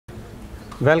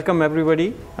Welcome,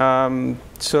 everybody.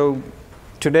 So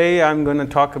today I'm going to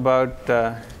talk about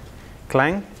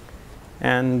Clang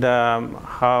and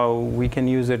how we can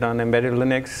use it on embedded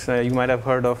Linux. You might have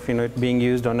heard of it being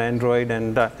used on Android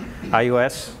and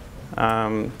iOS.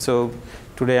 So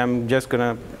today I'm just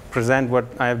going to present what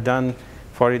I have done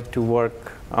for it to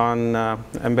work on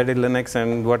embedded Linux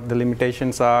and what the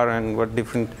limitations are and what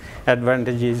different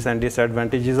advantages and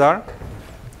disadvantages are.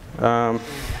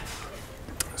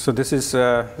 So this is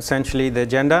essentially the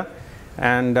agenda,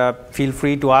 and feel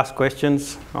free to ask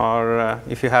questions, or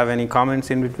if you have any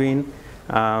comments in between.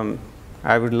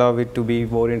 I would love it to be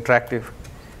more interactive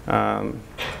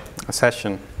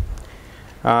session.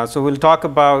 So we'll talk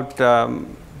about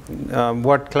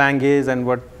what Clang is and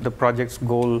what the project's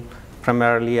goal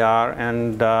primarily are,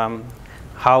 and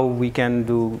how we can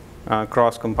do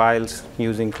cross compiles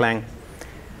using Clang,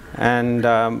 and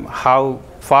how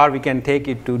far we can take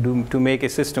it to make a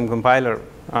system compiler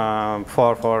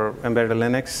for embedded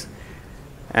Linux.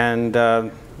 And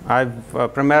I've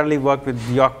primarily worked with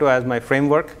Yocto as my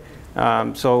framework.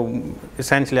 So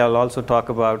essentially, I'll also talk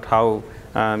about how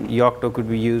Yocto could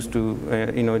be used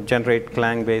to generate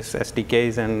Clang-based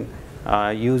SDKs and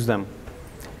use them.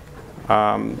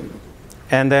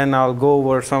 And then I'll go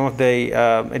over some of the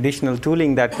additional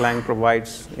tooling that Clang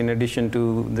provides in addition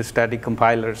to the static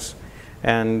compilers.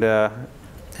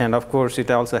 And of course,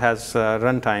 it also has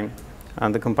runtime,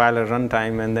 the compiler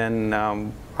runtime. And then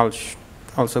I'll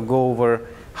also go over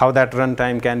how that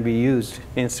runtime can be used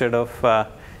instead of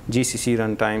GCC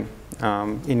runtime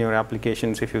in your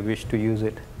applications if you wish to use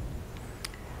it.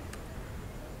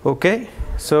 OK,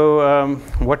 so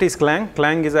what is Clang?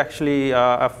 Clang is actually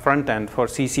a front end for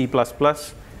C++.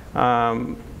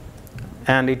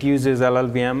 And it uses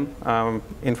LLVM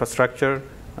infrastructure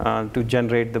to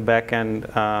generate the backend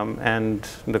and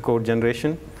the code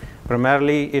generation.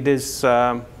 Primarily, it is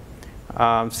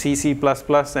C, C++,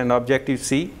 and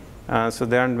Objective-C. So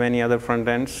there aren't many other front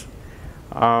ends.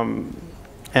 And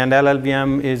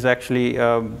LLVM is actually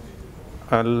a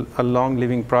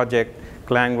long-living project.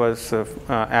 Clang was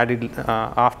added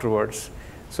afterwards.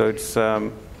 So it's a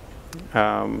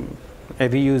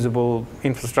reusable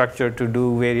infrastructure to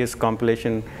do various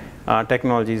compilation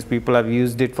technologies. People have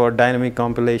used it for dynamic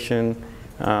compilation,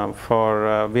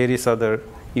 for various other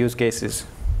use cases.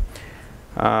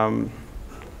 The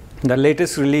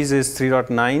latest release is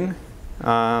 3.9.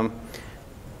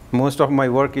 Most of my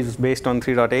work is based on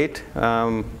 3.8.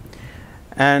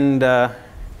 And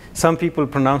some people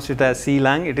pronounce it as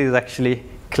C-lang. It is actually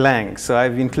Clang. So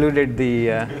I've included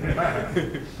the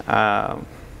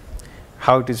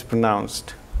how it is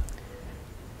pronounced.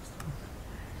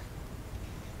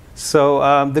 So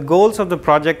the goals of the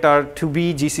project are to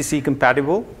be GCC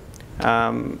compatible.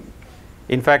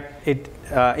 In fact, it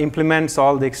implements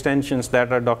all the extensions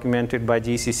that are documented by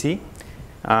GCC.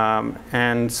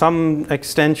 And some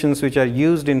extensions which are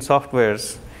used in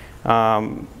softwares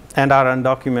and are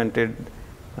undocumented,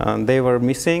 they were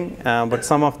missing. But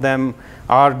some of them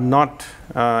are not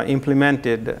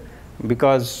implemented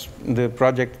because the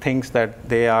project thinks that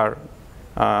they are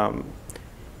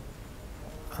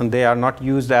not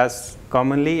used as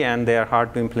commonly, and they are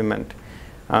hard to implement.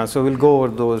 So we'll go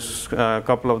over those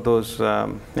couple of those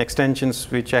extensions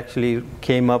which actually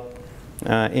came up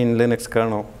in Linux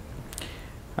kernel.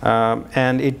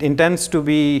 And it intends to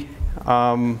be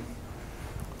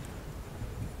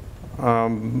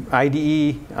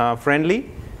IDE friendly.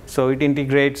 So it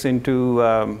integrates into,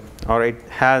 or it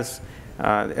has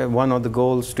one of the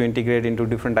goals to integrate into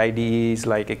different IDEs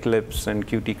like Eclipse and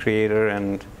Qt Creator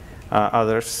and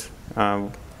others.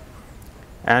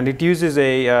 And it uses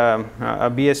a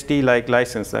BSD-like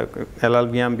license, a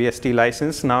LLVM BSD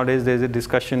license. Nowadays, there's a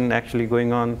discussion actually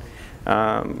going on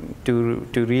to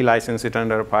relicense it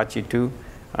under Apache 2.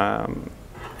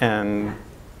 And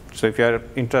so if you're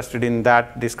interested in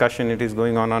that discussion, it is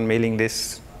going on mailing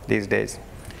lists these days.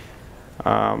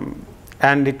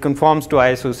 And it conforms to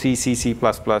ISO C, C++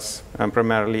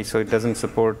 primarily, so it doesn't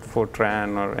support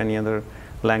Fortran or any other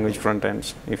language front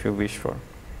ends if you wish for.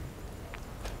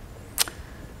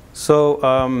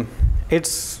 So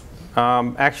it's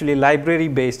actually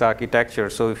library-based architecture.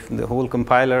 So if the whole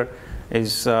compiler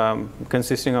is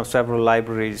consisting of several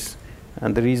libraries,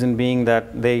 and the reason being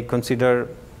that they consider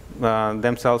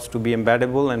themselves to be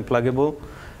embeddable and pluggable.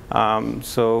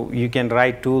 So you can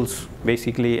write tools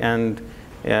basically and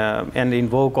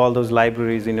invoke all those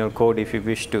libraries in your code if you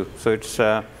wish to. So it's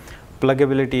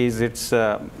pluggability is its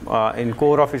in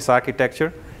core of its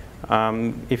architecture.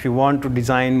 If you want to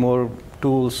design more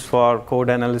tools for code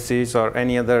analysis or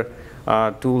any other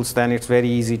tools, then it's very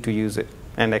easy to use it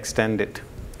and extend it.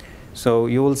 So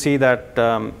you will see that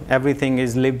everything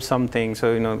is lib something.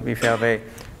 So if you have a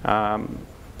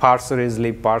parser is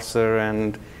lib parser,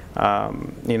 and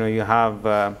you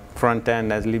have front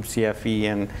end as libcfe,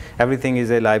 and everything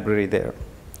is a library there.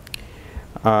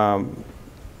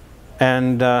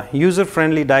 And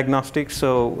user-friendly diagnostics.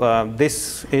 So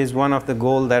this is one of the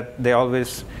goals that they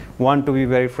always want to be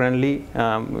very friendly.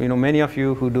 Many of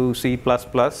you who do C++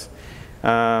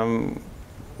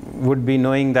 would be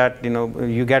knowing that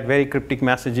you get very cryptic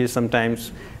messages.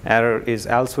 Sometimes error is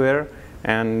elsewhere,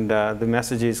 and the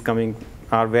messages coming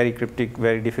are very cryptic,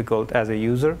 very difficult as a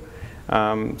user.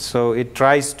 So it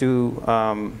tries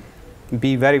to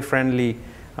be very friendly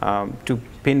to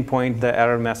pinpoint the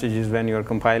error messages when you're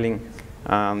compiling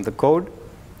the code,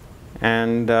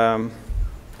 and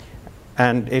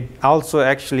it also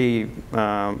actually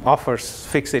offers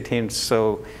fix-it hints.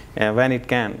 So when it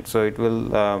can, so it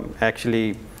will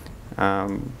actually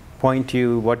point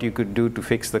you what you could do to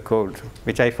fix the code,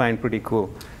 which I find pretty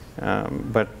cool.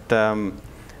 One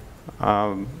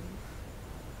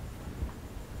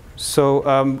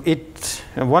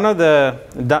of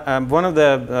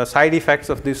the side effects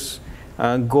of this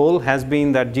goal has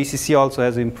been that GCC also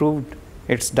has improved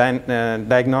its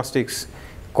diagnostics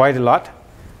quite a lot,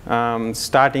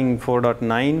 starting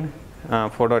 4.9,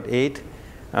 4.8.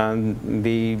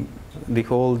 The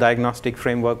whole diagnostic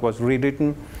framework was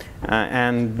rewritten,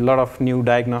 and a lot of new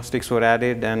diagnostics were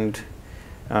added, and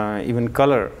even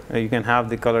color. You can have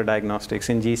the color diagnostics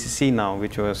in GCC now,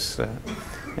 which was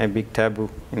a big taboo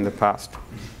in the past.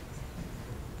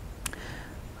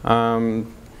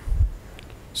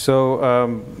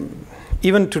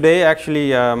 Even today,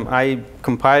 actually, I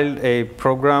compiled a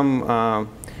program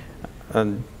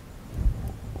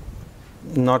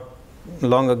not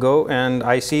long ago, and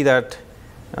I see that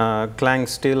Clang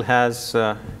still has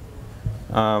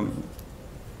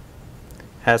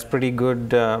pretty good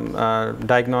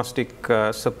diagnostic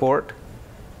support.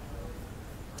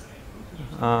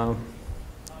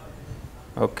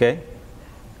 Okay,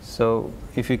 so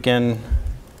if you can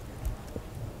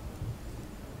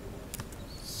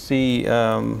see,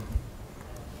 so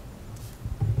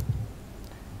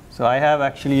I have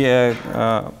actually a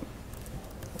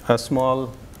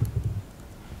small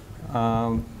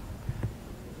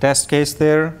test case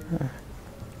there.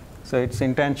 So it's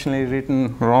intentionally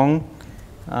written wrong.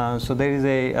 So there is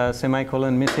a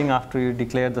semicolon missing after you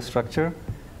declare the structure.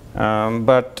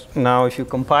 But now if you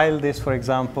compile this, for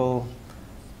example,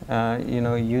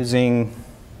 using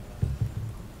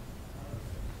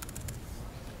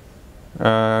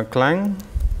Clang,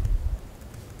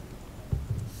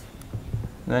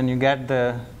 then you get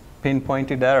the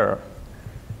pinpointed error.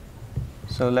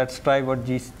 So let's try what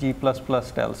G++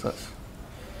 tells us.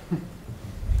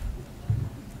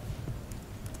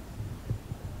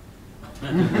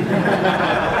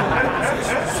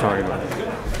 Sorry about that.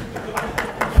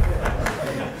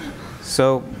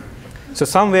 So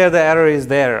somewhere the error is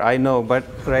there, I know, but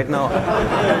right now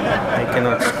I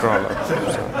cannot scroll up. So.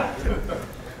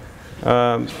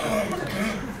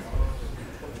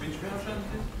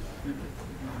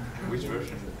 Which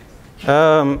version?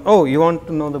 Oh, you want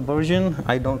to know the version?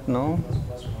 I don't know.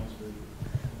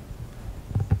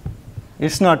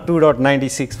 It's not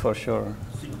 2.96 for sure.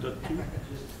 6.2?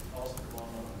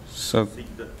 So,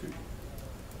 6.2.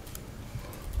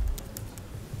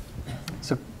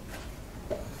 So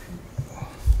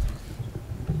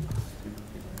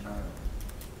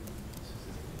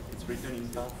it's written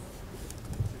in stuff.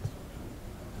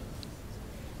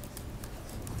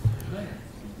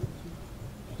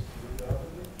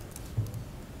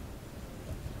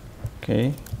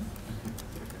 okay.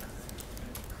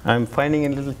 I'm finding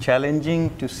it a little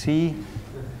challenging to see.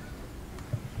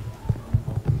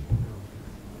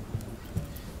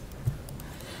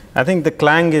 I think the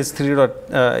Clang is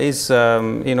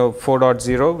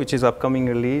 4.0, which is upcoming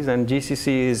release, and GCC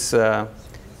is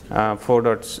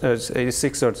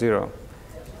 6.0.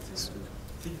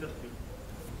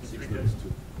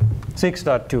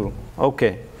 6.2.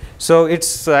 Okay. So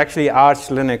it's actually Arch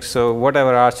Linux. So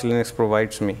whatever Arch Linux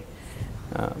provides me.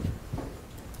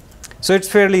 So it's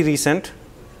fairly recent,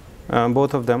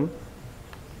 both of them.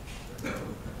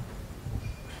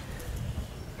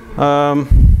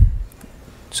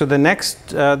 So the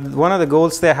next, one of the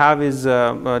goals they have is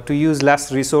to use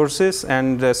less resources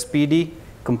and speedy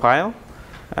compile.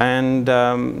 And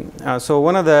so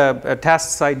one of the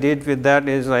tests I did with that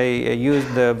is I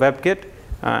used the WebKit.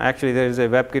 Actually, there is a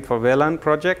WebKit for VLAN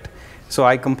project. So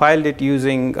I compiled it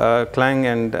using Clang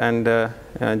and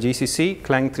GCC,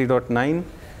 Clang 3.9,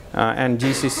 and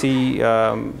GCC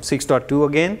 6.2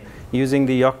 again, using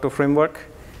the Yocto framework.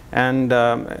 And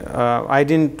I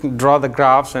didn't draw the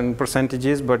graphs and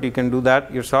percentages, but you can do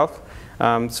that yourself.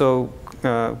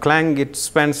 Clang, it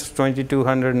spends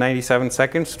 2,297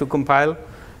 seconds to compile,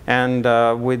 and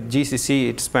with GCC,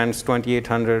 it spends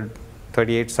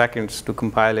 2,838 seconds to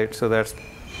compile it. So that's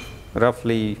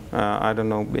roughly, I don't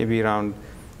know, maybe around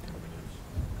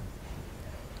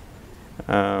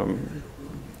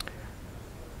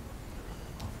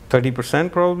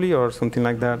 30% probably, or something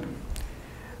like that.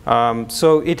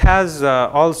 So it has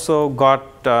also got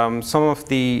some of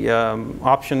the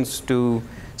options to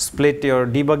split your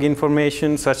debug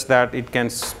information such that it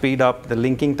can speed up the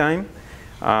linking time.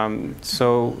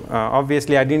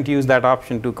 Obviously, I didn't use that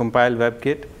option to compile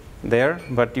WebKit there,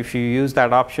 but if you use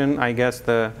that option, I guess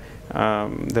the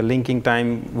linking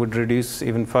time would reduce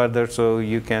even further, so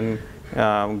you can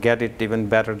get it even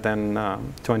better than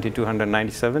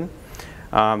 2,297.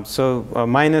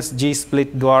 Minus G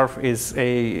split dwarf is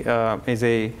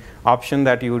a option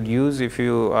that you would use if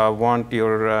you want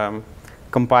your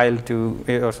compile to,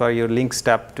 your link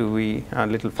step to be a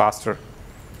little faster.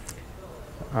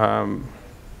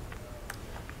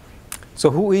 So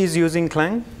who is using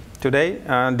Clang today?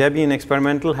 Debian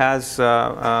Experimental has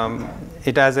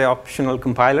it as an optional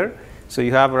compiler. So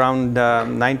you have around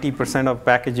 90% of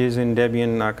packages in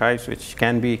Debian archives which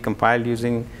can be compiled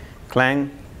using Clang.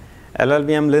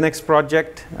 LLVM Linux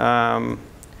project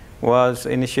was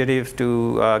initiative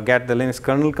to get the Linux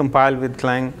kernel compiled with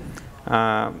Clang.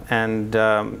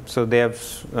 So they have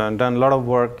done a lot of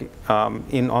work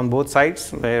on both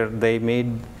sides, where they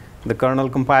made the kernel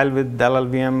compile with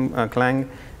LLVM Clang,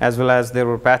 as well as there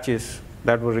were patches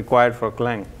that were required for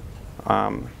Clang.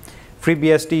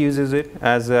 FreeBSD uses it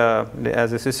as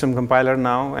a system compiler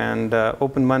now, and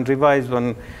OpenManriva is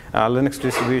one Linux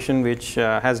distribution which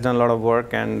has done a lot of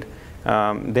work, and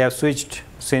they have switched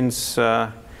since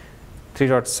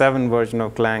 3.7 version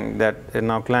of Clang, that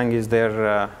now Clang is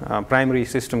their primary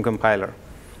system compiler.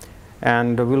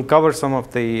 And we'll cover some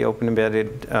of the open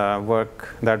embedded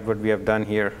work that what we have done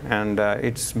here, and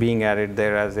it's being added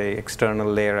there as an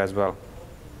external layer as well.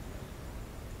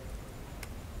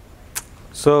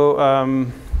 So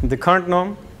the current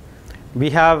GNOME,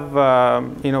 we have,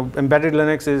 embedded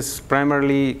Linux is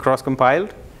primarily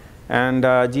cross-compiled, and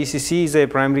GCC is a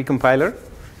primary compiler,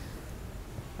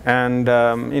 and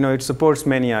it supports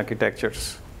many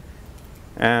architectures.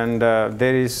 And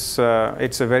it's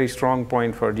a very strong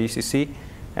point for GCC.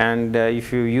 And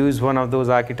if you use one of those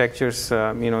architectures,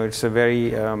 it's a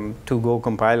very to-go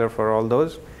compiler for all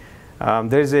those.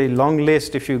 There's a long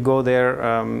list. If you go there,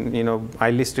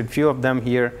 I listed few of them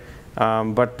here,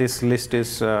 but this list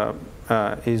is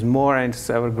more, and it's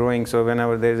ever growing. So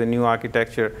whenever there's a new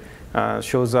architecture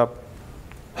shows up,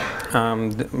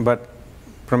 but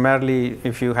primarily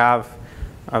if you have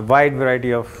a wide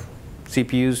variety of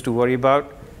CPUs to worry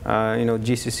about,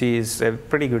 GCC is a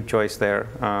pretty good choice there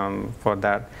for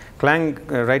that. Clang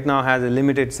right now has a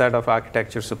limited set of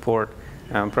architecture support.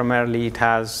 Primarily, it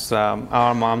has ARM,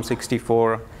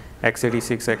 ARM64,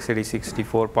 x86,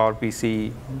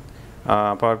 x86-64,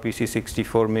 PowerPC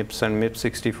 64, MIPS, and MIPS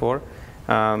 64,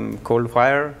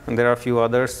 Coldfire, and there are a few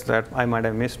others that I might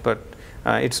have missed, but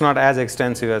it's not as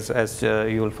extensive as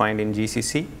you will find in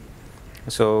GCC.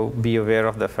 So be aware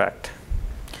of the fact.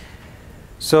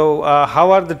 So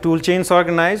how are the tool chains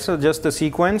organized? So just the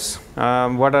sequence.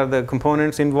 What are the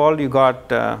components involved? You got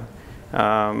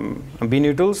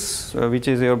binutils, which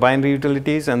is your binary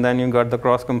utilities, and then you got the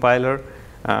cross compiler,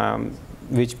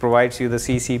 which provides you the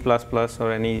C, C++,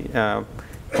 or any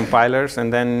compilers,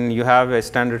 and then you have a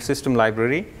standard system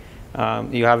library.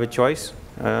 You have a choice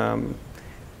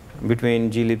between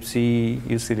glibc,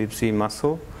 uclibc,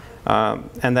 muscle,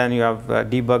 and then you have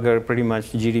debugger. Pretty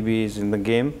much GDB is in the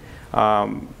game.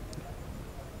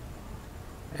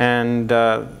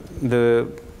 The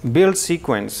build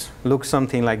sequence looks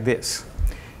something like this.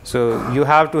 So you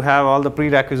have to have all the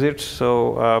prerequisites.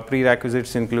 So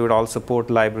prerequisites include all support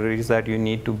libraries that you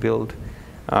need to build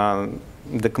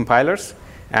the compilers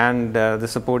and the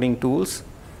supporting tools.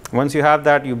 Once you have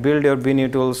that, you build your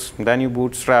binutils, then you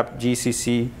bootstrap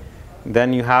GCC,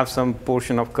 then you have some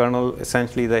portion of kernel,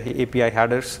 essentially the API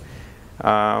headers.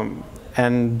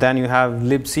 And then you have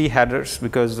libc headers,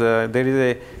 because there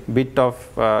is a bit of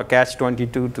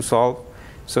catch-22 to solve.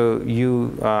 So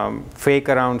you fake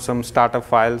around some startup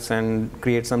files and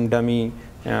create some dummy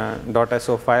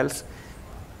 .so files,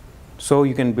 so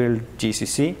you can build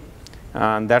GCC.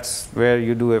 That's where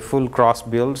you do a full cross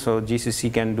build, so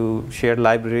GCC can do shared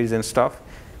libraries and stuff.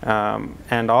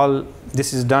 And all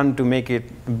this is done to make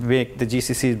the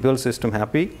GCC's build system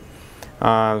happy.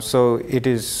 So it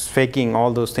is faking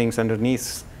all those things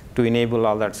underneath to enable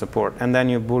all that support. And then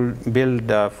you build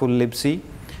full libc,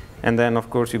 and then of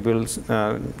course you build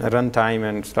runtime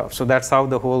and stuff. So that's how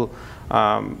the whole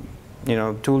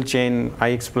tool chain I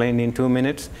explained in 2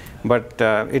 minutes, but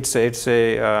it's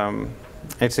a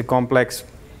complex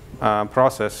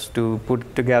process to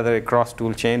put together a cross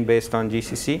tool chain based on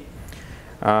GCC.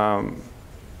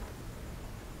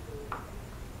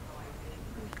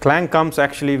 Clang comes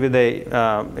actually with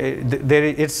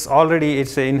it's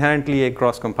inherently a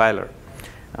cross compiler.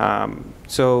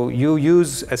 So you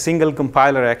use a single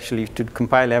compiler actually to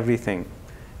compile everything.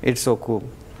 It's so cool.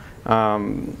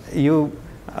 I've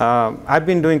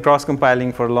been doing cross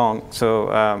compiling for long, so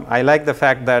I like the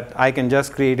fact that I can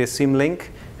just create a symlink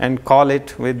and call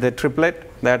it with the triplet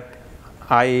that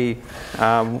I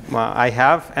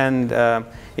have, and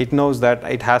it knows that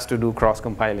it has to do cross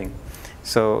compiling.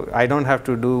 So I don't have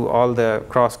to do all the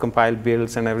cross-compile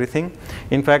builds and everything.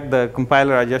 In fact, the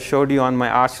compiler I just showed you on my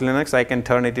Arch Linux, I can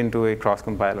turn it into a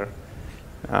cross-compiler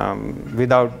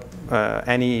without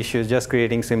any issues, just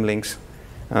creating symlinks,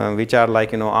 which are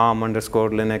like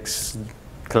ARM_Linux,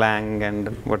 Clang, and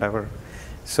whatever.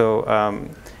 So,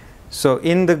 so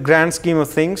in the grand scheme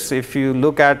of things, if you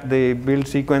look at the build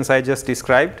sequence I just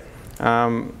described,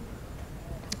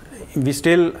 we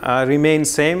still remain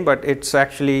same, but it's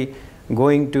actually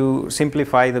going to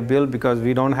simplify the build because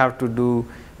we don't have to do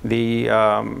the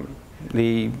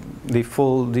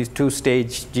full these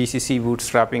two-stage GCC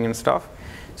bootstrapping and stuff.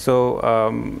 So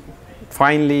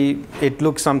finally, it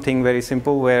looks something very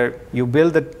simple where you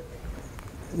build the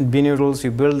binoodles,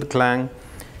 you build Clang,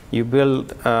 you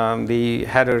build the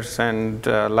headers and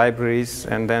libraries,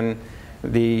 and then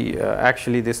the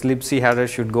actually this libc header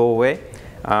should go away,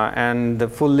 and the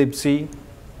full libc,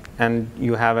 and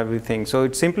you have everything. So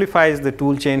it simplifies the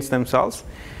tool chains themselves,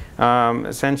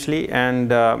 essentially.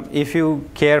 And if you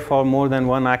care for more than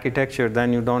one architecture,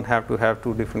 then you don't have to have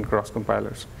two different cross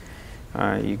compilers.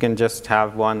 You can just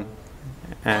have one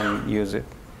and use it.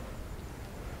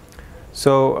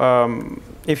 So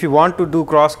if you want to do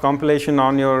cross compilation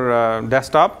on your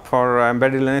desktop for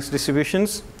embedded Linux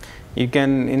distributions, you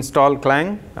can install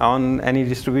Clang on any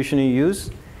distribution you use,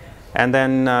 and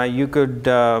then you could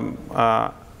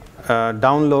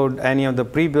download any of the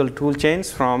pre-built tool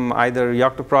chains from either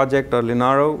Yocto project or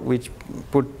Linaro, which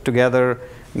put together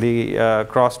the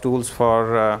cross tools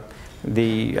for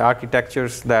the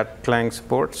architectures that Clang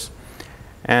supports.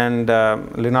 And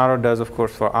Linaro does, of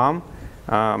course, for ARM.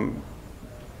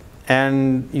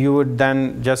 And you would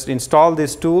then just install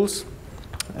these tools.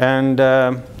 And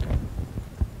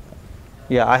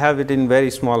yeah, I have it in very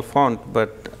small font,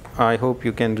 but I hope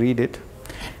you can read it.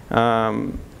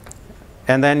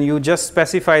 And then you just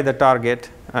specify the target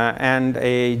and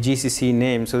a GCC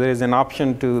name. So there is an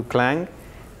option to Clang,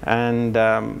 and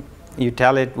you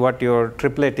tell it what your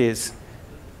triplet is,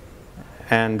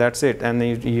 and that's it. And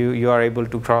you are able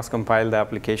to cross-compile the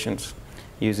applications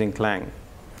using Clang.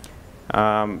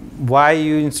 Why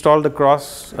you install the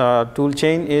cross tool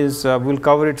chain is, we'll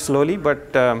cover it slowly,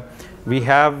 but we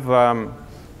have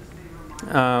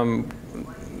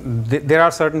there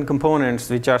are certain components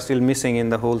which are still missing in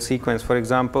the whole sequence. For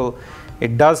example,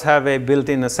 it does have a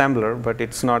built-in assembler, but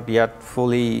it's not yet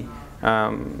fully,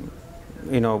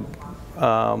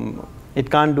 it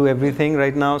can't do everything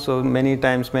right now. So many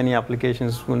times, many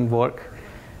applications wouldn't work.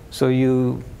 So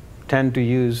you tend to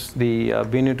use the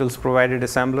binoodles provided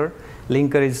assembler.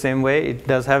 Linker is the same way. It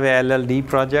does have a LLD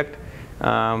project,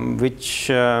 which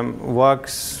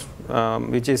works,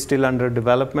 which is still under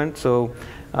development. So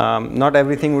not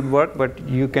everything would work, but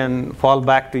you can fall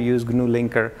back to use GNU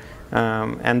Linker,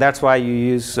 and that's why you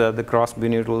use the cross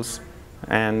binoodles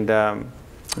and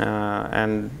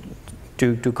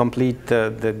to complete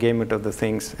the gamut of the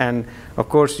things. And of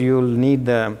course, you'll need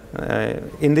the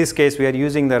in this case we are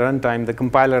using the runtime, the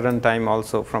compiler runtime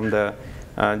also from the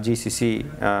GCC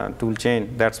tool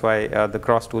chain. That's why the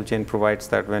cross tool chain provides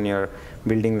that when you're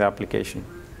building the application.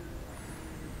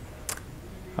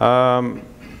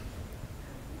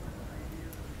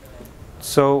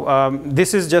 So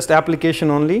this is just application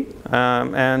only,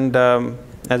 and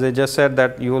as I just said,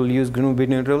 that you will use GNU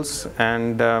binoodles,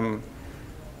 and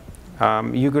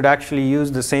you could actually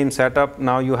use the same setup.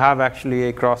 Now you have actually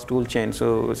a cross tool chain,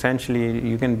 so essentially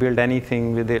you can build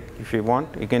anything with it if you want.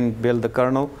 You can build the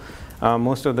kernel.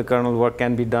 Most of the kernel work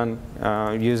can be done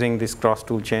using this cross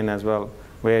tool chain as well,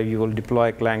 where you will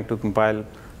deploy Clang to compile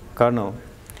kernel.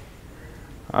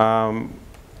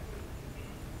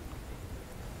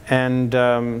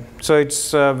 So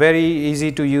it's very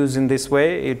easy to use in this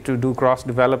way to do cross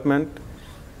development.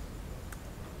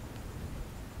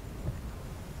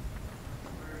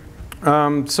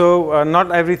 So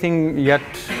not everything yet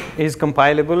is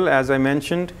compilable, as I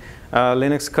mentioned.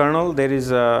 Linux kernel, there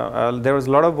was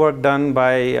a lot of work done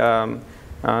by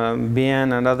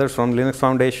BN and others from Linux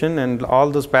Foundation, and all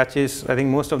those patches, I think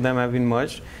most of them have been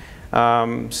merged.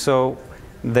 So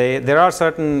there are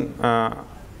certain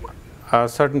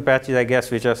patches, I guess,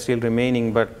 which are still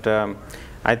remaining, but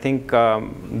I think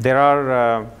there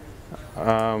are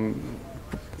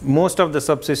most of the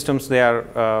subsystems, they are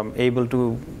able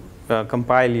to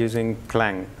compile using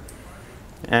Clang.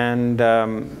 And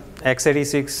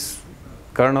x86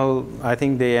 kernel, I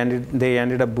think they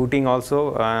ended up booting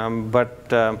also, but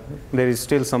there is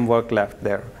still some work left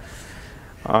there.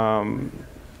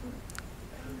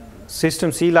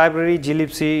 System C library,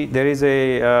 glibc, there is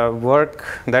a work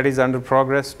that is under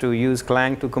progress to use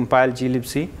Clang to compile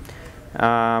glibc,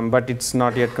 but it's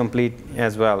not yet complete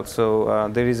as well. So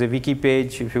there is a wiki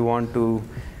page if you want to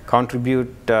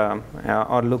contribute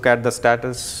or look at the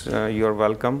status, you're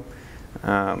welcome.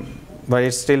 But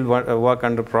it's still a work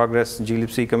under progress.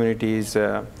 glibc community is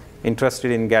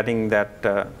interested in getting that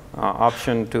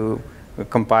option to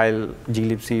compile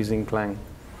glibc using Clang.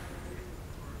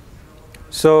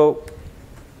 So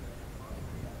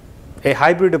a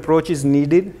hybrid approach is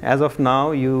needed. As of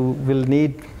now, you will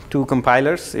need 2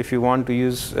 compilers if you want to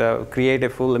use create a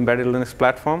full embedded Linux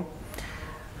platform.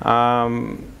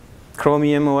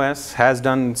 Chromium OS has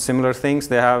done similar things.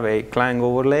 They have a Clang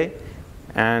overlay,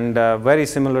 and very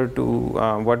similar to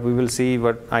what we will see,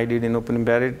 what I did in Open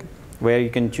Embedded, where you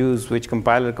can choose which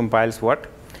compiler compiles what.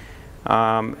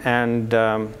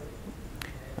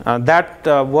 That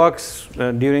works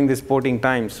during these porting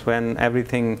times when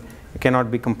everything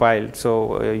cannot be compiled.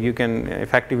 So you can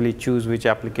effectively choose which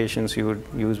applications you would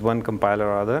use one compiler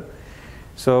or other.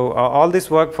 So all this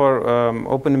work for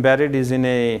Open Embedded is in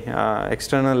a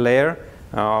external layer.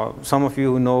 Some of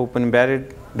you who know Open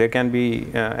Embedded, there can be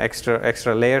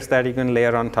extra layers that you can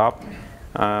layer on top.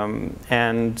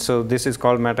 And so this is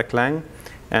called MetaClang,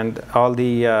 and all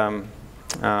the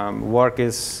work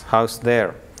is housed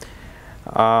there.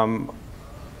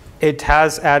 It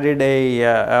has added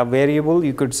a variable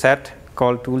you could set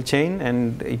called toolchain,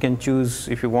 and you can choose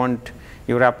if you want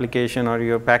your application or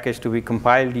your package to be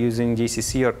compiled using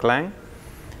GCC or Clang.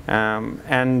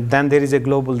 And then there is a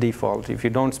global default. If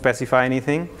you don't specify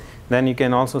anything, then you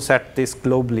can also set this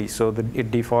globally so that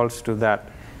it defaults to that.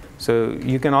 So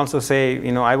you can also say,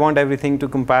 I want everything to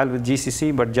compile with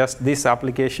GCC, but just this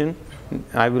application,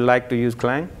 I would like to use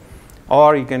Clang.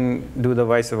 Or you can do the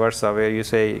vice versa, where you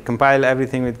say compile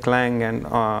everything with Clang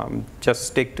and just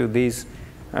stick to these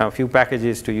few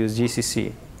packages to use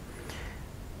GCC.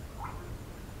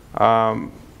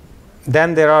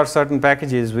 Then there are certain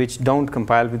packages which don't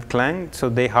compile with Clang, so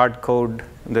they hard code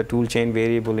the toolchain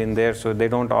variable in there, so they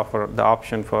don't offer the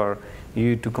option for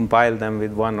you to compile them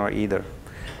with one or either.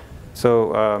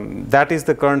 So that is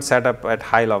the current setup at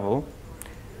high level.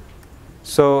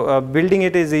 So building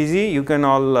it is easy. You can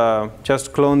all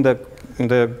just clone the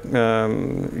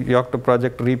Yocto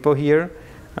project repo here.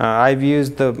 I've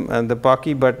used the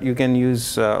Pocky, but you can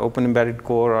use Open Embedded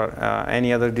Core or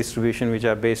any other distribution which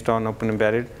are based on Open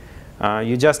Embedded.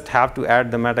 You just have to add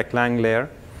the MetaClang layer,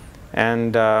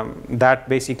 and that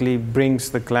basically brings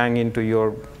the Clang into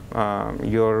your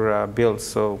builds.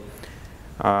 So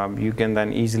you can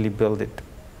then easily build it.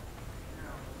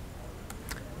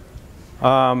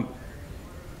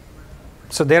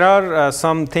 So there are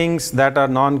some things that are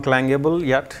non-clangable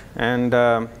yet, and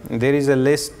there is a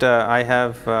list I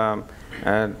have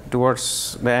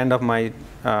towards the end of my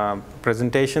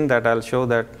presentation that I'll show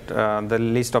that the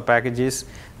list of packages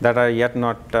that are yet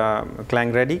not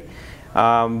Clang ready.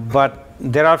 But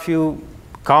there are few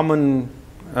common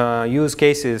use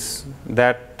cases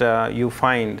that you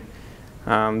find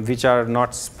which are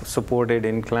not supported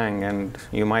in Clang, and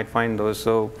you might find those.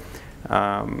 So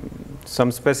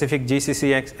some specific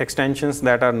GCC extensions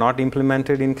that are not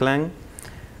implemented in Clang.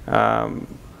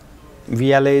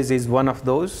 VLAs is one of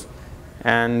those,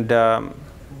 and there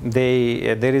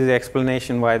is an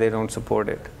explanation why they don't support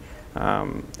it.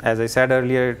 As I said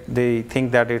earlier, they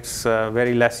think that it's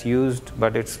very less used,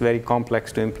 but it's very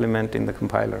complex to implement in the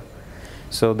compiler.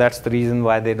 So that's the reason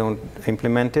why they don't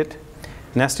implement it.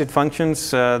 Nested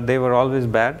functions, they were always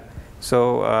bad.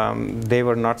 So they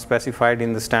were not specified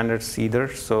in the standards either.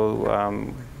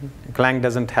 So Clang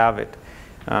doesn't have it.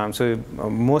 So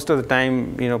most of the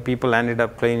time, people ended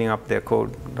up cleaning up their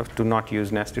code to not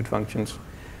use nested functions.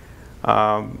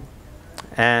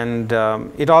 And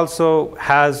it also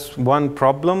has one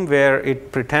problem where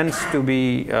it pretends to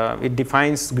be, it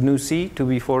defines GNU-C to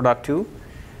be 4.2.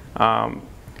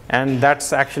 And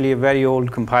that's actually a very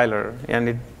old compiler, and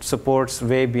it supports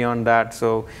way beyond that.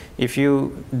 So if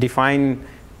you define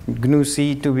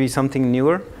GNU-C to be something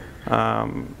newer,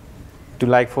 to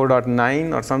like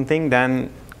 4.9 or something,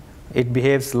 then it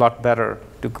behaves a lot better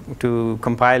to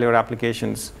compile your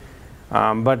applications.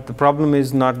 But the problem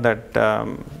is not that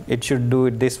it should do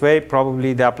it this way.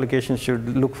 Probably the application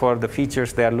should look for the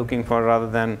features they are looking for rather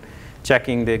than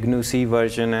checking the GNU-C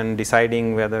version and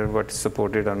deciding whether what's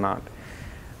supported or not.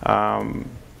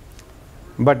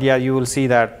 But yeah, you will see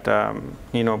that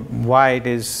why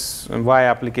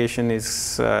application is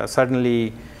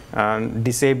suddenly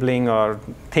disabling or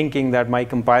thinking that my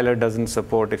compiler doesn't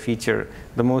support a feature.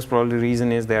 The most probably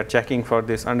reason is they are checking for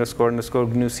this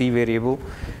 __ GNU-C variable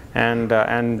and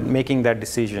making that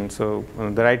decision. So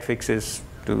the right fix is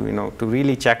to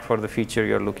really check for the feature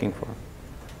you're looking for.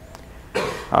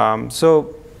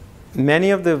 So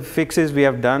many of the fixes we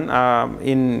have done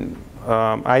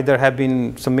either have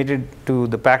been submitted to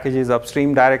the packages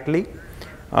upstream directly,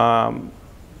 and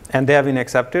they have been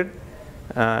accepted.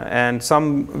 And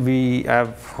some we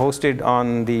have hosted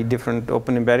on the different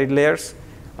open embedded layers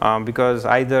because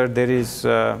either there is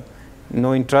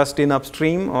no interest in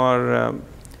upstream or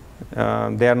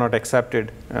they are not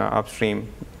accepted upstream.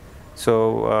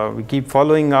 So we keep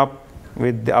following up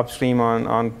with the upstream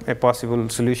on a possible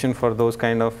solution for those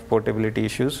kind of portability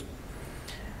issues.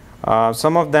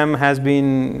 Some of them has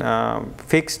been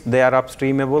fixed. They are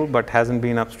upstreamable, but hasn't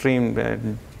been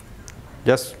upstreamed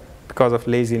just because of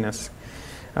laziness.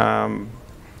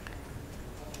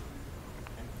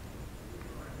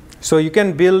 So you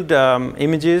can build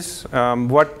images.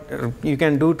 What you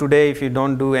can do today, if you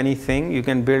don't do anything, you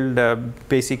can build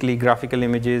basically graphical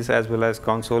images as well as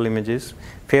console images,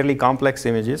 fairly complex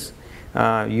images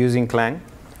using Clang.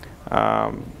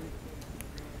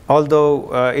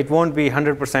 Although it won't be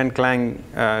 100% Clang,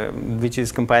 which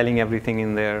is compiling everything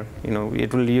in there.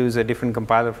 It will use a different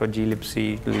compiler for glibc.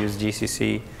 It will use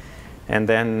GCC. And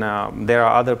then there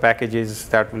are other packages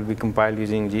that will be compiled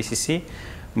using GCC.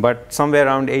 But somewhere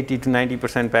around 80 to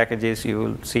 90% packages you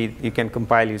will see you can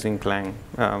compile using Clang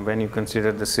when you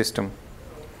consider the system.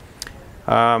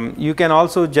 You can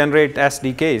also generate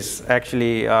SDKs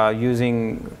actually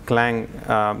using Clang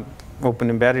open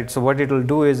embedded. So what it will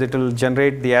do is it will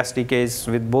generate the SDKs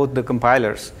with both the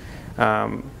compilers.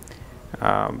 It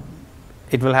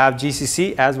will have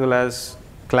GCC as well as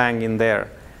Clang in there.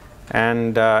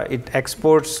 And it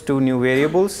exports two new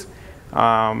variables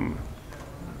called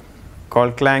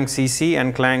Clang-cc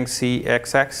and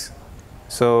Clang-cxx.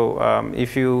 So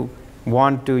if you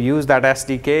want to use that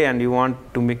SDK and you want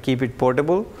to keep it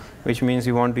portable, which means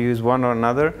you want to use one or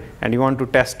another, and you want to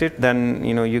test it, then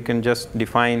you can just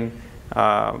define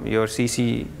your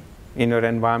CC in your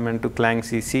environment to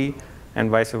Clang-cc and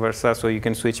vice versa, so you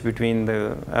can switch between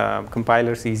the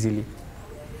compilers easily.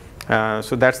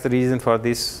 So that's the reason for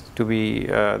this to be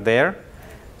there.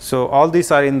 So all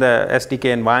these are in the SDK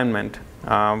environment.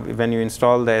 When you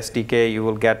install the SDK, you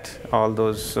will get all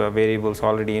those variables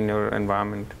already in your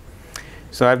environment.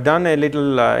 So I've done a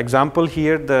little example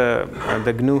here,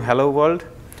 the GNU Hello World.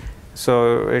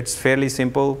 So it's fairly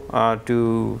simple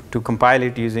to compile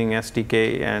it using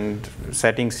SDK and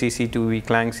setting CC to be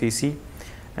Clang-cc.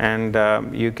 And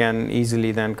you can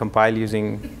easily then compile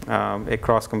using a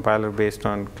cross compiler based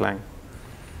on Clang.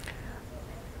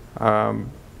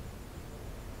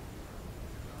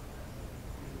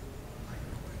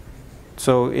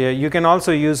 So you can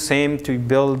also use same to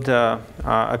build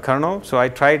a kernel. So I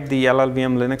tried the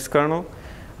LLVM Linux kernel,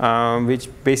 which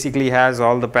basically has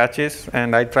all the patches,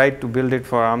 and I tried to build it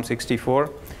for ARM64,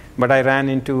 but I ran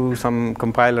into some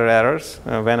compiler errors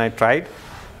when I tried.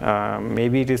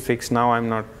 Maybe it is fixed now, I'm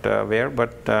not aware,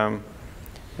 but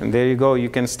and there you go. You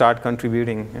can start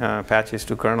contributing patches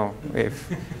to kernel if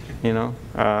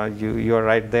you're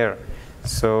right there.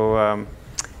 So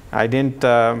I didn't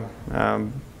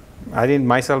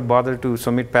myself bother to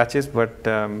submit patches, but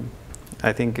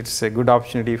I think it's a good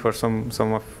opportunity for some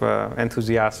of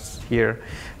enthusiasts here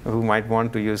who might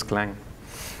want to use Clang.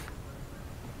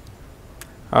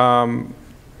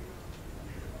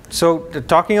 So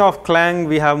talking of Clang,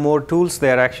 we have more tools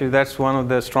there. Actually, that's one of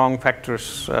the strong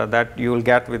factors that you will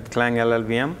get with Clang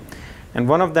LLVM. And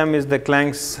one of them is the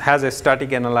Clang has a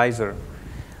static analyzer.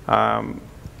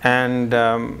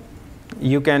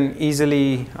 You can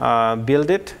easily build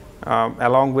it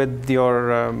along with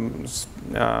your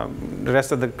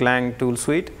rest of the Clang tool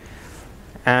suite.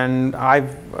 And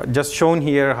I've just shown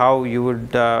here how you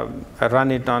would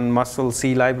run it on Muscle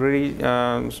C library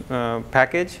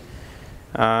package.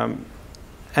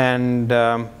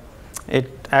 It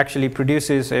actually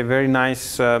produces a very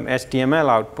nice HTML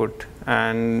output,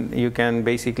 and you can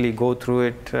basically go through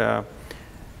it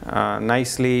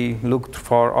nicely looked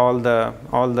for all the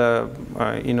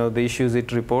the issues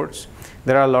it reports.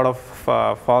 There are a lot of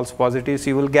false positives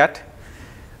you will get.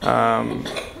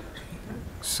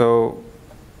 So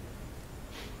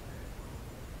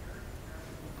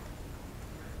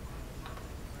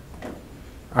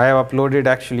I have uploaded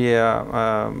actually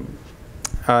a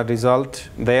result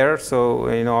there. So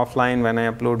offline, when I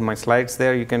upload my slides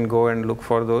there, you can go and look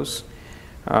for those.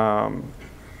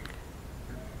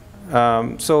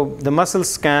 So the muscle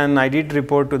scan, I did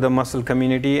report to the muscle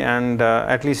community, and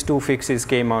at least 2 fixes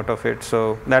came out of it.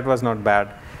 So that was not bad.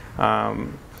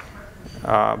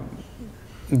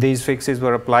 These fixes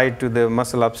were applied to the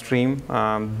muscle upstream.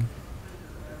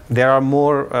 There are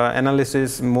more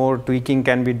analysis, more tweaking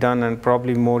can be done, and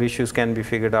probably more issues can be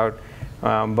figured out.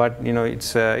 But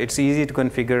it's easy to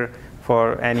configure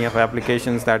for any of the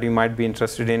applications that you might be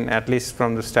interested in. At least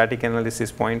from the static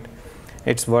analysis point,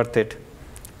 it's worth it.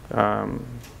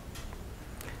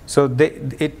 So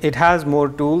it has more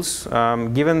tools.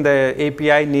 Given the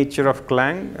API nature of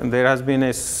Clang, there has been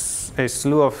a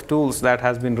slew of tools that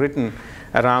has been written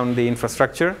around the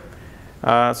infrastructure.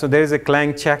 So there is a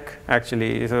Clang check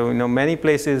actually. So many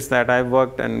places that I've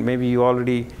worked, and maybe you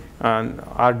already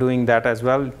are doing that as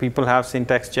well. People have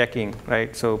syntax checking,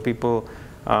 right? So people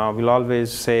will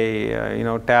always say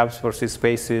tabs versus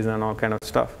spaces and all kind of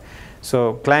stuff.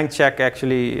 So Clang check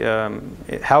actually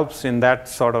it helps in that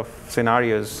sort of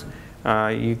scenarios.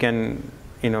 You can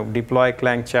deploy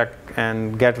Clang check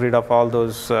and get rid of all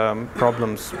those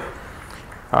problems.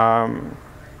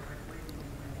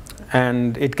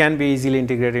 And it can be easily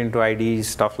integrated into IDEs,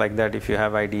 stuff like that, if you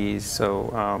have IDEs.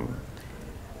 So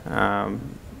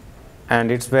and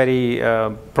it's very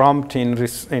prompt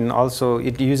in also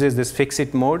it uses this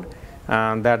fix-it mode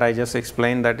that I just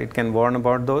explained, that it can warn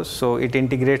about those. So it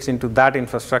integrates into that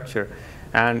infrastructure,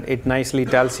 and it nicely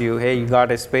tells you, hey, you got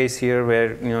a space here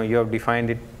where you have defined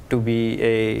it to be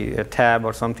a tab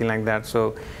or something like that.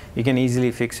 So you can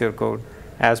easily fix your code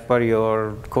as per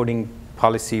your coding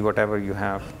policy, whatever you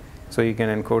have. So you can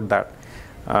encode that.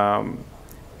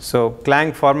 So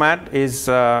Clang format is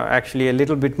actually a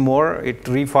little bit more. It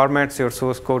reformats your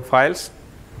source code files.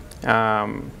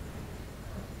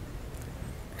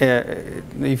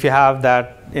 If you have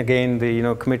that, again,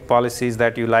 the commit policies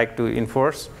that you like to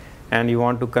enforce, and you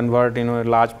want to convert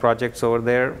large projects over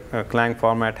there, Clang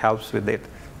format helps with it.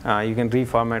 You can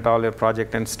reformat all your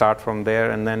project and start from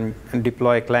there, and then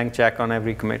deploy Clang check on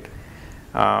every commit.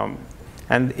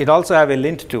 And it also have a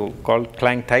lint tool called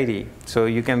Clang-tidy. So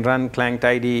you can run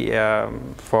Clang-tidy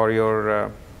for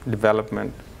your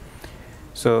development.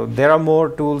 So there are more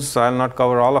tools. I'll not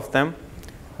cover all of them.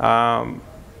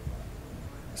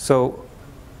 So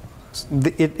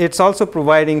it's also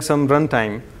providing some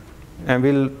runtime. And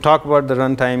we'll talk about the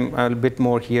runtime a bit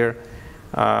more here.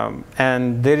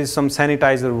 And there is some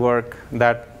sanitizer work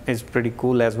that is pretty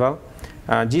cool as well.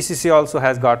 GCC also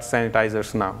has got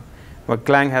sanitizers now. But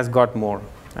Clang has got more,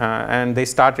 and they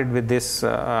started with this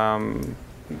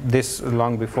this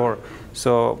long before.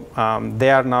 So they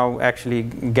are now actually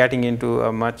getting into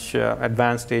a much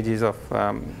advanced stages of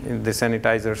the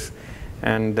sanitizers,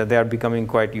 and they are becoming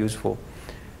quite useful.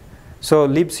 So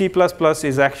libc++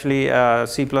 is actually a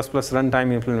C++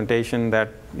 runtime implementation that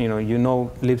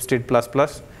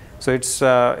libstd++. So it's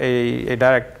a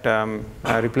direct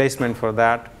replacement for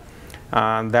that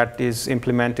that is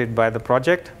implemented by the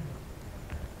project.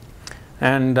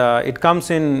 And it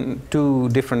comes in 2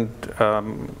 different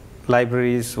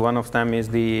libraries. One of them is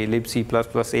the libc++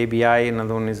 ABI,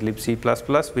 another one is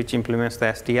libc++, which implements the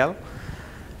STL.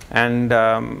 And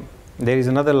there is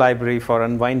another library for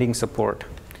unwinding support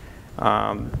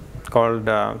called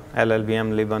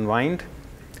LLVM libunwind.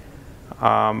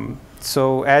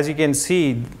 So as you can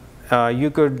see, you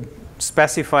could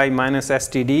specify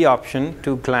 -std option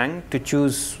to Clang to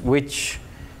choose which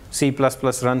C++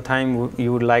 runtime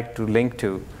you would like to link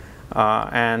to,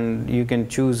 and you can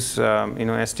choose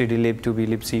stdlib to be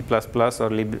libc++ or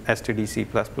stdc++.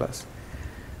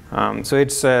 So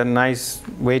it's a nice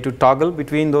way to toggle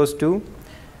between those two.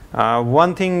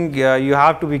 One thing you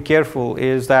have to be careful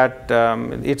is that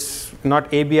it's not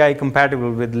ABI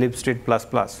compatible with libstd++.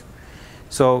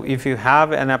 So if you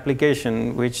have an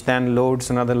application which then loads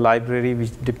another library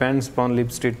which depends upon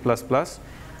libstd++,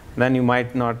 then you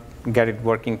might not get it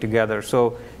working together.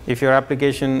 So if your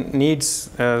application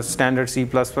needs a standard C++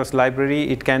 library,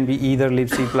 it can be either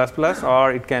libc++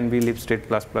 or it can be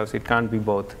libstd++. It can't be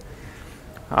both.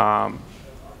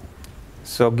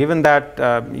 So given that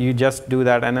you just do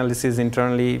that analysis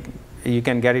internally, you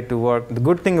can get it to work. The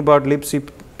good thing about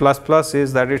libc++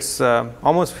 is that it's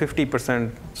almost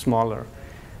 50% smaller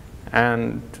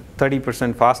and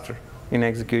 30% faster in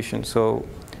execution. So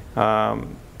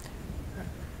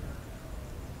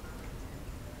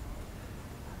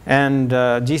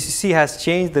GCC has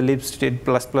changed the libstd++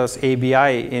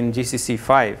 ABI in GCC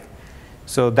 5.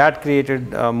 So that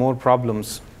created more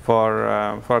problems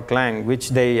for Clang, which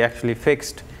they actually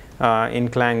fixed in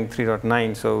Clang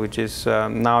 3.9. So which is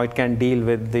now it can deal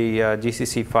with the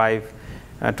GCC 5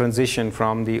 transition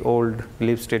from the old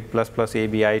libstd++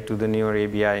 ABI to the newer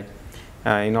ABI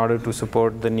in order to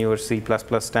support the newer C++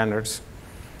 standards.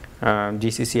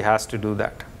 GCC has to do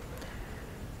that.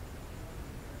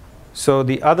 So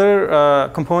the other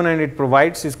component it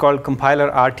provides is called compiler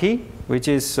RT, which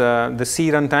is the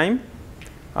C runtime.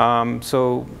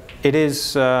 So it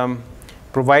is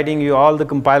providing you all the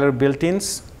compiler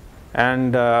built-ins,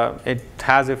 and it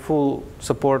has a full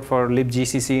support for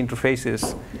libgcc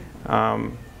interfaces.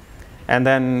 And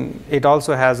then it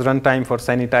also has runtime for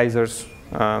sanitizers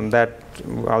that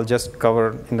I'll just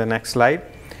cover in the next slide.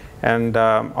 And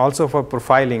also for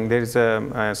profiling, there is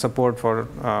a support for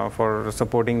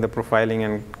supporting the profiling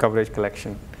and coverage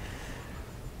collection.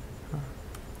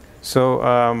 So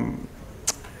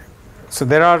so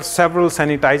there are several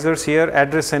sanitizers here.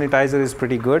 Address sanitizer is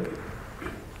pretty good,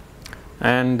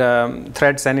 and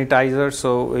thread sanitizer.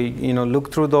 So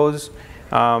look through those.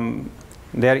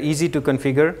 They are easy to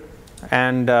configure,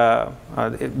 and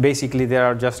basically there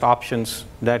are just options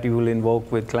that you will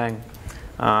invoke with Clang.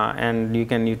 And you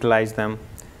can utilize them.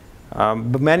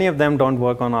 But many of them don't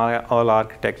work on all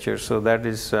architectures, so that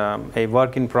is a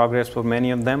work in progress for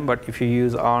many of them. But if you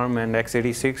use ARM and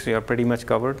x86, you are pretty much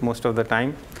covered most of the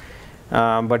time.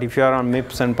 But if you are on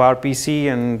MIPS and PowerPC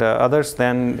and others,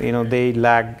 then they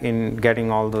lag in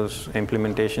getting all those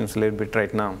implementations a little bit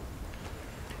right now.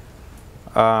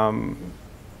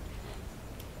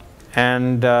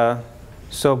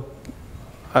 So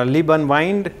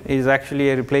libunwind is actually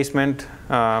a replacement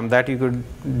that you could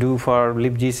do for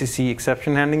libgcc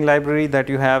exception handling library that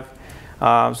you have.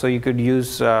 So you could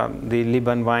use the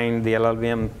libunwind, the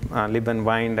LLVM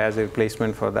libunwind as a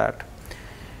replacement for that.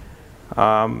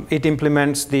 It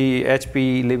implements the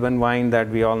HP libunwind that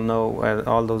we all know,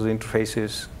 all those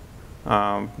interfaces,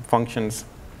 functions.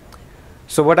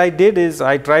 So what I did is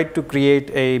I tried to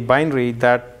create a binary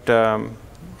that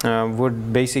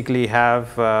would basically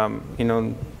have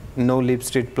no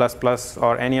libstd++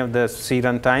 or any of the C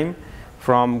runtime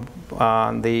from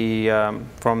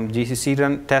GCC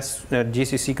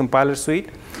GCC compiler suite,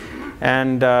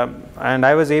 and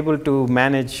I was able to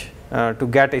manage to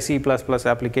get a C++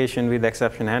 application with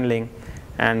exception handling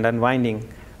and unwinding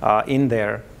in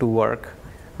there to work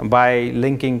by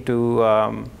linking to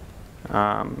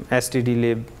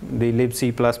stdlib, the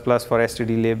libc++ for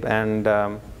stdlib,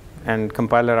 and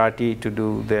compiler RT to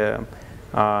do the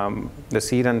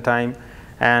C runtime,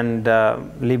 and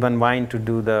libunwind to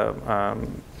do the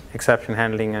exception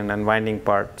handling and unwinding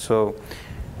part. So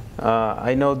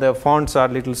I know the fonts are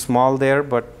a little small there,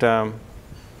 but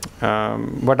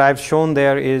what I've shown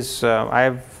there is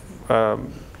I've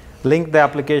linked the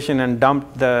application and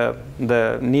dumped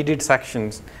the needed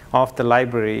sections of the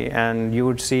library, and you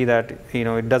would see that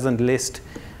it doesn't list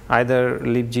either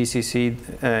libgcc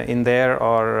in there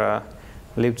or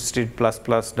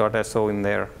libstd++.so in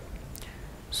there.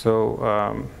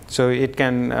 So so it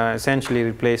can essentially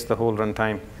replace the whole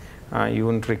runtime. You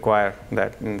wouldn't require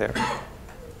that in there.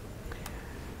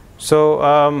 So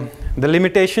the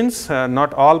limitations,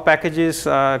 not all packages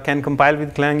can compile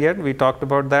with Clang yet. We talked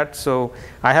about that. So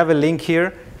I have a link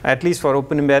here, at least for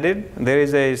Open Embedded. There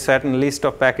is a certain list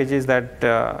of packages that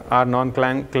are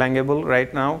non-Clangable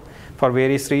right now for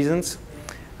various reasons.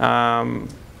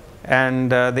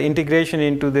 And the integration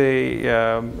into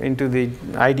the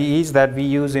IDEs that we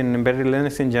use in embedded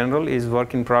Linux in general is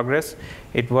work in progress.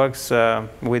 It works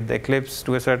with Eclipse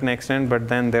to a certain extent, but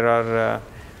then there are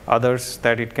others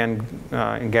that it can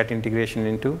get integration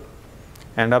into.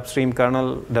 And upstream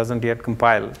kernel doesn't yet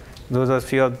compile. Those are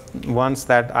few ones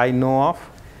that I know of.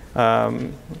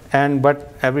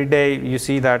 But every day you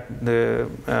see that the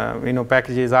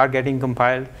packages are getting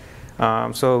compiled.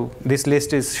 So this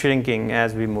list is shrinking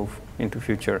as we move into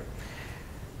future.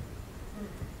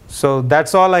 So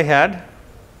that's all I had.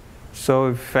 So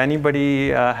if anybody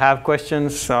have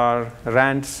questions or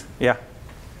rants, yeah.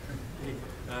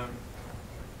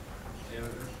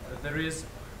 There is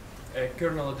a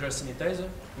kernel address sanitizer,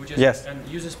 which is yes. and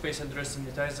user space address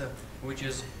sanitizer, which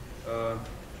is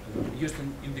used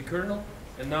in the kernel,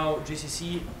 and now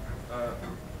GCC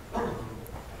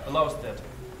allows that.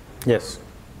 Yes.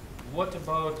 What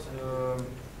about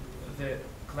the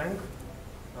Clang?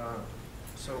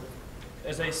 So,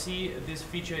 as I see, this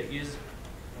feature is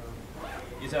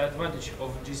is an advantage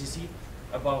of GCC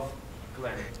above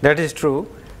Clang? That is true.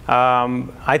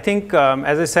 I think,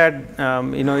 as I said,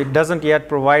 it doesn't yet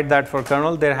provide that for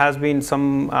kernel. There has been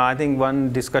some, I think,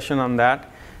 one discussion on that.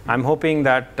 I'm hoping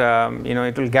that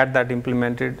it will get that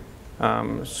implemented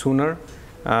sooner.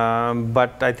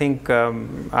 But I think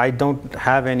I don't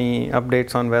have any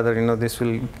updates on whether this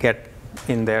will get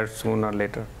in there sooner or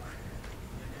later.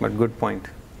 But good point.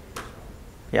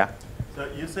 Yeah. So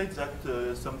you said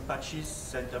that some patches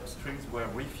sent upstream were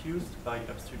refused by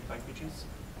upstream packages.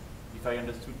 If I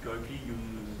understood correctly,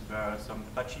 there are some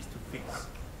patches to fix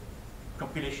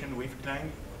compilation with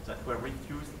Clang that were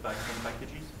refused by some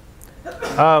packages?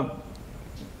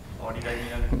 Or did I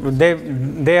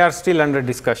they are still under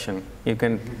discussion. You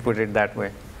can put it that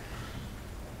way.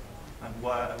 And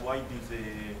why do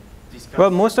they discuss?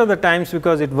 Well, most of the times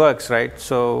because it works, right?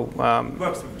 So it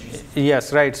works with GCC.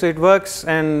 Yes, right. So it works,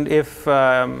 and if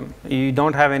you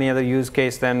don't have any other use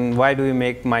case, then why do you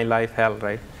make my life hell,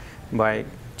 right? By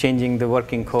changing the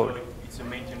working code. So it's a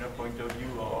maintainer point of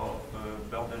view of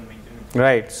burden maintenance.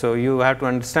 Right. So you have to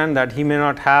understand that he may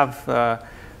not have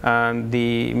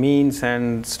the means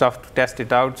and stuff to test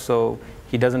it out, so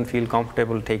he doesn't feel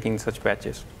comfortable taking such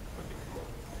patches.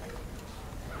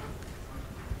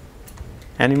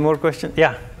 Any more questions?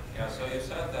 Yeah. Yeah. So you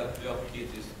said that your kit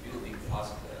is building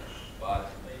faster,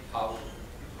 but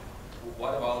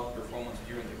what about performance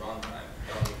during the runtime?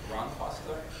 Does it run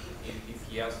faster?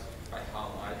 If yes, by how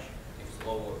much? If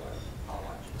slower, by how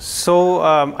much? So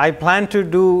I plan to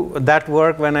do that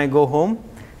work when I go home.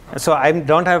 So I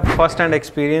don't have first-hand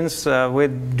experience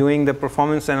with doing the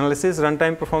performance analysis,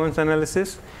 runtime performance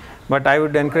analysis, but I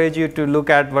would encourage you to look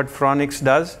at what Phoronix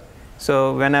does.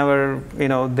 So whenever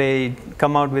they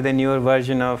come out with a newer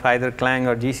version of either Clang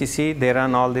or GCC, they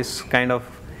run all this kind of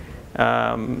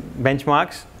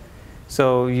benchmarks.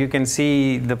 So you can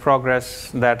see the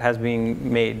progress that has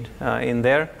been made in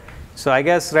there. So I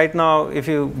guess right now, if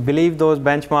you believe those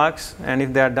benchmarks and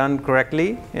if they are done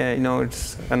correctly,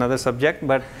 it's another subject.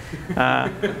 But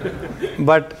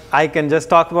but I can just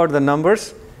talk about the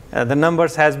numbers. The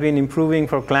numbers has been improving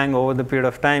for Clang over the period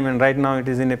of time, and right now it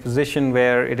is in a position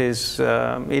where it is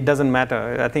it doesn't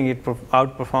matter. I think it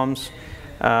outperforms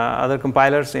other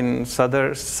compilers in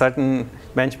certain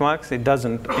benchmarks. It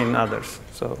doesn't in others.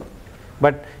 So.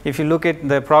 But if you look at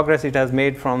the progress it has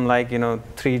made from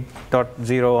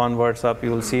 3.0 onwards up,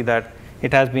 you will see that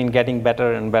it has been getting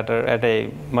better and better at a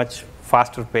much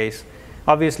faster pace.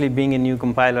 Obviously, being a new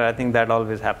compiler, I think that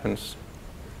always happens.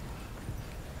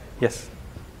 Yes?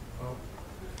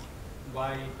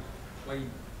 Why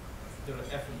the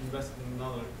effort invested in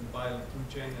another compiler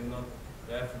toolchain and not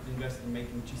the effort invested in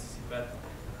making GCC better?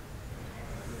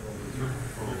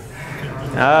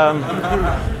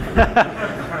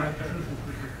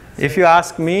 If you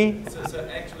ask me, so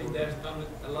actually there's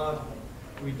a lot of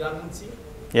redundancy.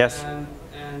 Yes. And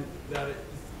there is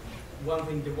one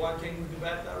thing the one can do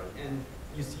better, and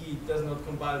you see it does not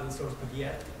compile the source code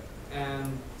yet.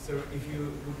 And so if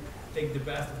you would take the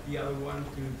best of the other one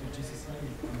to GCC,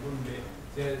 it wouldn't be.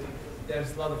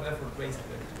 There's a lot of effort wasted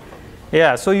there.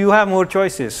 Yeah, so you have more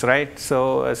choices, right?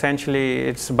 So essentially,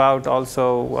 it's about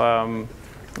also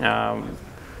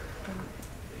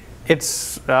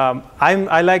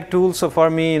I like tools, so for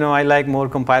me, I like more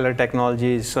compiler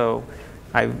technologies. So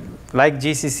I like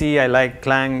GCC, I like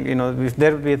Clang. If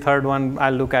there will be a third one,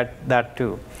 I'll look at that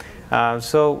too.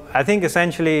 So I think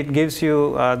essentially it gives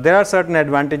you, there are certain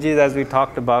advantages as we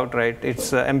talked about, right?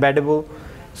 It's embeddable.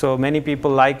 So many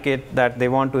people like it that they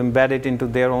want to embed it into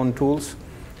their own tools.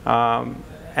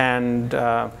 And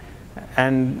there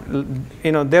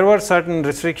were certain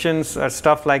restrictions or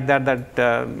stuff like that that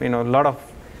a lot of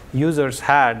users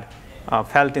had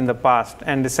felt in the past.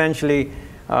 And essentially,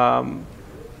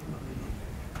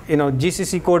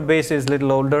 GCC code base is a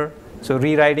little older. So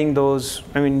rewriting those,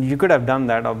 you could have done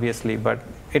that obviously, but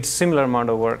it's similar amount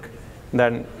of work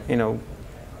than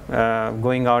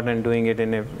going out and doing it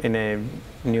in a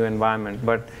new environment.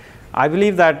 But I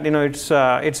believe that it's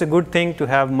a good thing to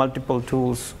have multiple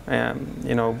tools,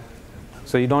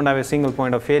 so you don't have a single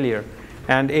point of failure,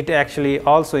 and it actually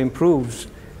also improves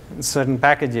certain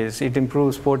packages. It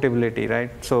improves portability, right?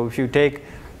 So if you take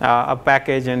a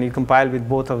package and you compile with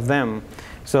both of them.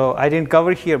 So I didn't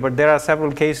cover here, but there are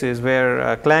several cases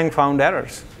where Clang found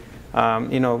errors.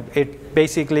 It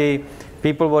basically,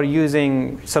 people were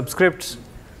using subscripts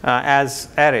as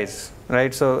arrays,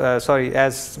 right? So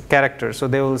as characters. So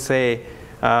they will say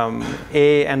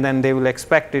A, and then they will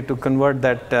expect it to convert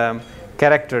that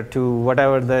character to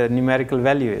whatever the numerical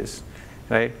value is,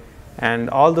 right? And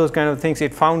all those kind of things.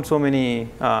 It found so many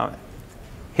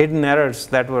hidden errors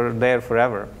that were there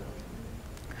forever.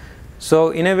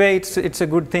 So in a way, it's a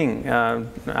good thing.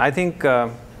 I think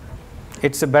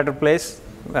it's a better place.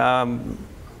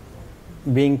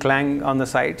 Being Clang on the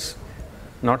sites,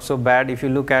 not so bad. If you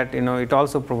look at, it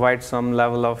also provides some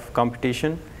level of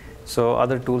competition, so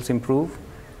other tools improve,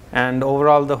 and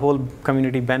overall the whole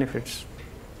community benefits.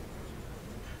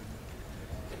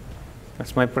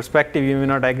 That's my perspective. You may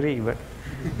not agree, but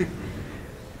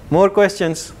more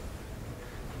questions?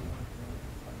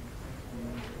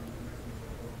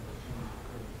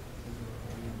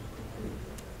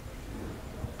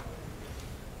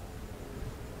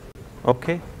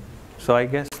 Okay, so I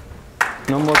guess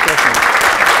no more questions.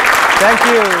 Thank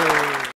you.